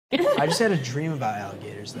I just had a dream about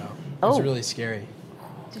alligators, though. It was really scary.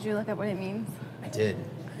 Did you look up what it means? I did.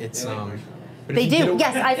 It's They do.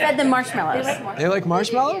 Yes, I fed them marshmallows. They like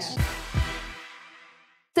marshmallows? Yeah.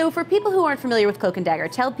 So for people who aren't familiar with Cloak and Dagger,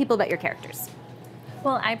 tell people about your characters.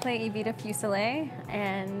 Well, I play Evita Fuselier,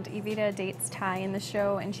 and Evita dates Ty in the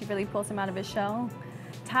show, and she really pulls him out of his shell.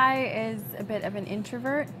 Ty is a bit of an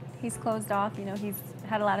introvert. He's closed off, you know, he's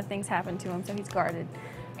had a lot of things happen to him, so he's guarded.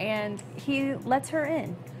 And he lets her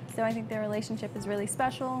in. So I think their relationship is really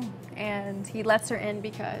special, and he lets her in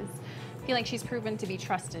because I feel like she's proven to be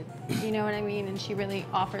trusted, you know what I mean? And she really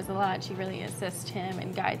offers a lot. She really assists him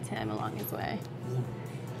and guides him along his way.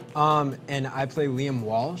 And I play Liam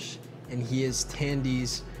Walsh, and he is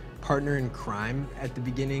Tandy's partner in crime at the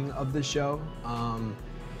beginning of the show.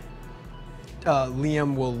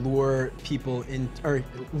 Liam will lure people in, or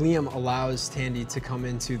Liam allows Tandy to come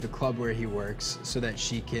into the club where he works so that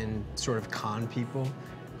she can sort of con people.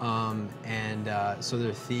 So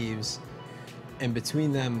they're thieves. And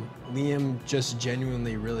between them, Liam just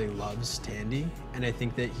genuinely really loves Tandy. And I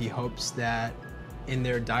think that he hopes that in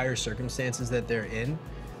their dire circumstances that they're in,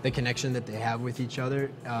 the connection that they have with each other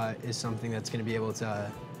is something that's going to be able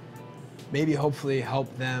to maybe hopefully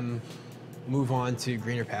help them move on to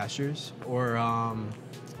greener pastures, or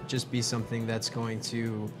just be something that's going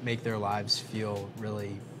to make their lives feel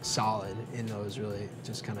really solid in those really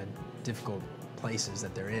just kind of difficult places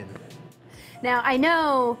that they're in. Now, I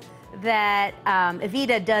know that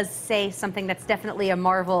Evita does say something that's definitely a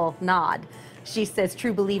Marvel nod. She says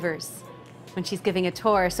true believers when she's giving a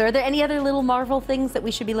tour. So are there any other little Marvel things that we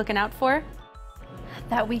should be looking out for?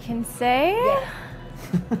 That we can say? Yeah.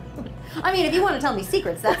 I mean, if you want to tell me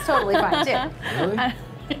secrets, that's totally fine too. Really?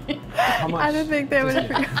 How much? I don't think they would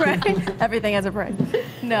right? Everything has a price.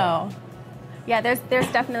 No. Yeah, there's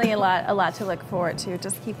definitely a lot to look forward to.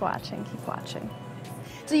 Just keep watching, keep watching.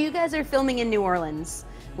 So you guys are filming in New Orleans,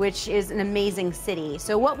 which is an amazing city.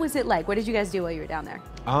 So what was it like? What did you guys do while you were down there?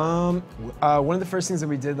 One of the first things that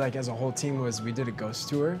we did, like as a whole team, was we did a ghost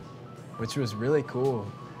tour, which was really cool.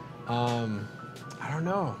 I don't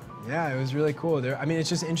know. Yeah, it was really cool. I mean, it's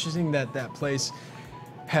just interesting that that place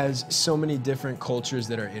has so many different cultures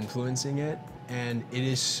that are influencing it, and it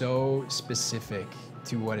is so specific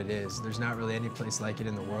to what it is. There's not really any place like it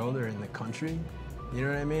in the world or in the country, you know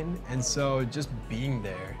what I mean? And so just being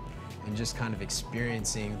there and just kind of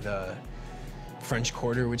experiencing the French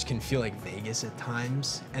Quarter, which can feel like Vegas at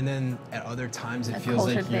times, and then at other times it feels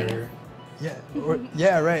like you're,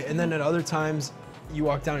 yeah, right. And then at other times you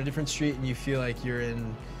walk down a different street and you feel like you're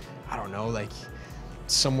in, I don't know, like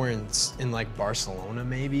somewhere in like Barcelona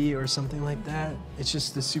maybe, or something like that. It's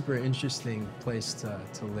just a super interesting place to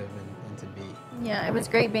live and to be. Yeah, it was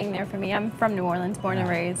great being there for me. I'm from New Orleans, born and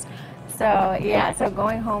raised. So yeah, so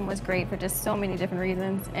going home was great for just so many different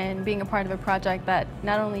reasons, and being a part of a project that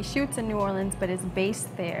not only shoots in New Orleans but is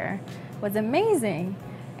based there was amazing.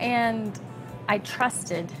 And I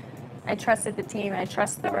trusted the team, I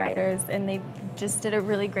trust the writers, and they just did a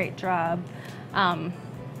really great job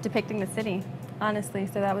depicting the city, honestly.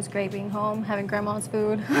 So that was great being home, having grandma's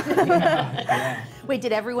food. Yeah. Wait,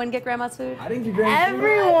 did everyone get grandma's food? I didn't get grandma's food.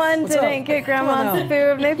 Everyone didn't get grandma's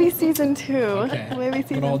food. Maybe season 2. Okay. Maybe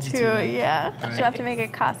season 2, yeah. Right. She'll have to make a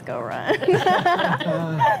Costco run.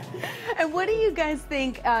 And what do you guys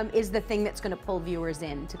think is the thing that's going to pull viewers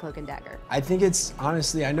in to Cloak and Dagger? I think it's,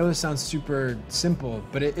 honestly, I know this sounds super simple,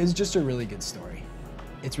 but it is just a really good story.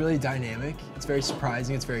 It's really dynamic, it's very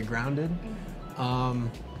surprising, it's very grounded,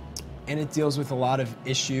 and it deals with a lot of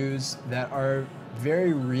issues that are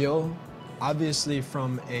very real, obviously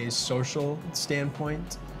from a social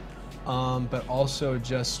standpoint, but also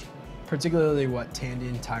just particularly what Tandy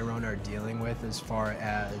and Tyrone are dealing with as far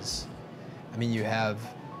as, I mean, you have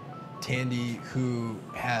Tandy, who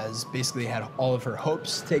has basically had all of her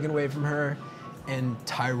hopes taken away from her, and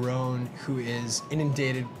Tyrone, who is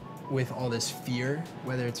inundated with all this fear,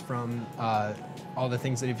 whether it's from all the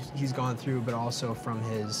things that he's gone through, but also from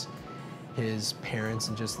his parents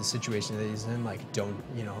and just the situation that he's in, like, don't,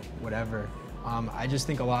 you know, whatever. I just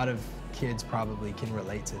think a lot of kids probably can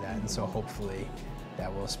relate to that, and so hopefully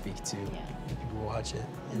that will speak to the people who watch it.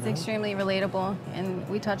 It's extremely relatable, and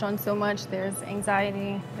we touch on so much. There's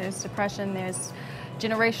anxiety, there's depression, there's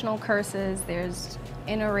generational curses, there's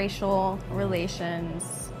interracial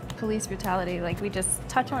relations, police brutality. Like, we just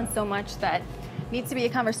touch on so much that needs to be a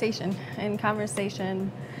conversation, and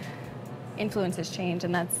conversation influences change,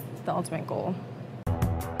 and that's the ultimate goal.